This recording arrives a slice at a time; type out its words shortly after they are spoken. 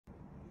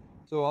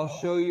So I'll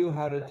show you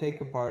how to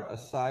take apart a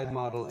side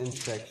model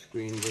insect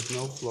screen with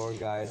no floor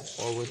guide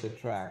or with a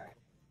track.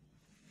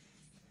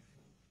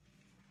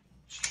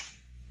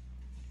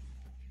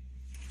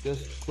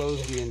 Just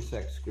close the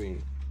insect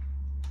screen.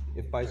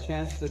 If by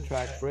chance the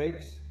track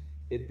breaks,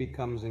 it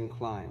becomes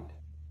inclined.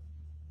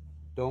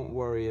 Don't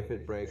worry if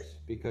it breaks,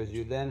 because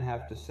you then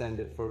have to send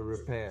it for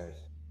repairs.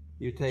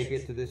 You take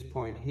it to this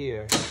point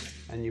here,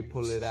 and you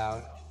pull it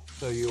out,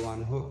 so you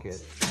unhook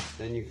it.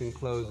 Then you can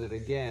close it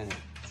again.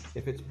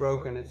 If it's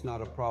broken, it's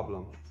not a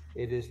problem.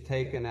 It is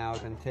taken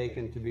out and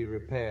taken to be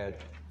repaired,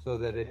 so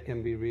that it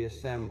can be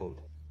reassembled.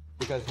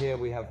 Because here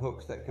we have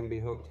hooks that can be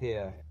hooked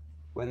here.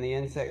 When the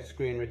insect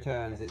screen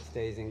returns, it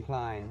stays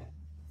inclined.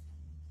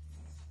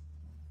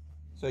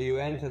 So you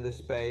enter the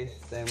space,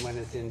 then when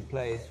it's in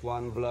place,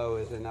 one blow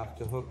is enough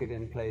to hook it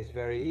in place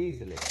very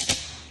easily.